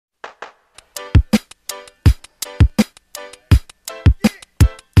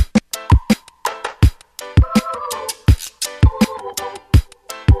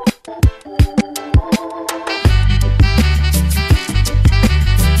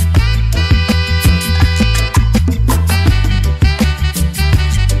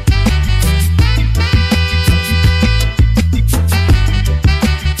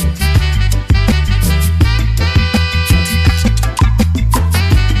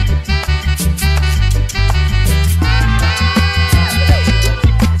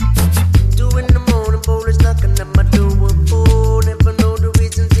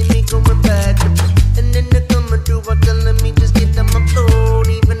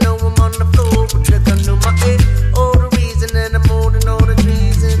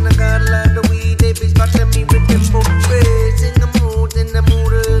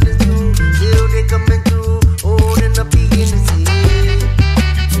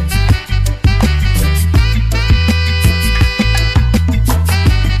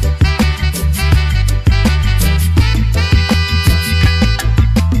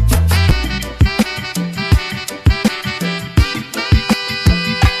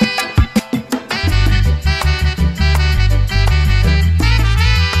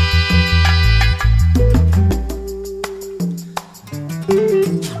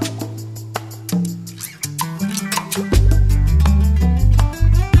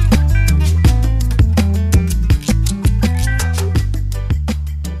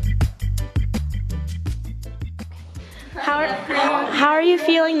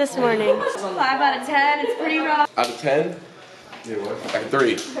this morning? 5 out of 10. It's pretty rough. Out of 10? Like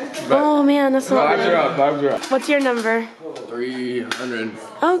 3. Oh man, that's not Vibes are up, vibes are up. What's your number? 300,000.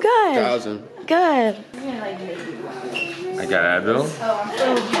 Oh, good. Good. I got Advil.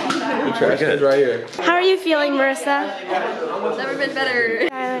 The trash is right here. How are you feeling, Marissa? Never been better.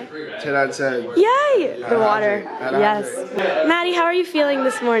 Tyler? 10 out of 10. Yay! The water. Yes. Maddie, how are you feeling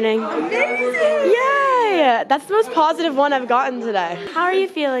this morning? Amazing. Yay! That's the most positive one I've gotten today. How are you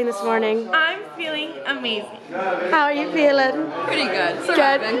feeling this morning? I'm feeling amazing. How are you feeling? Pretty good.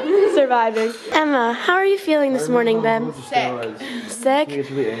 Good. Surviving. Emma, how are you feeling this morning, babe? Sick. Sick?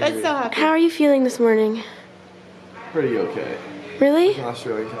 But so happy. How are you feeling this morning? Pretty okay. Really? An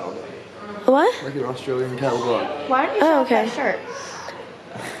Australian cowboy. What? Like an Australian cowboy. Why don't you Oh, okay. shirt?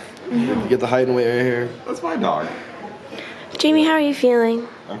 You get the height and weight right here. That's my dog. Jamie, how are you feeling?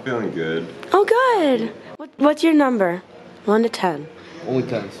 I'm feeling good. Oh, good. What's your number? 1 to 10. Only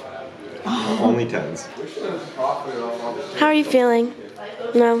 10s. Only 10s. How are you feeling?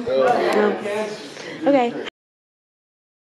 No? No. Okay.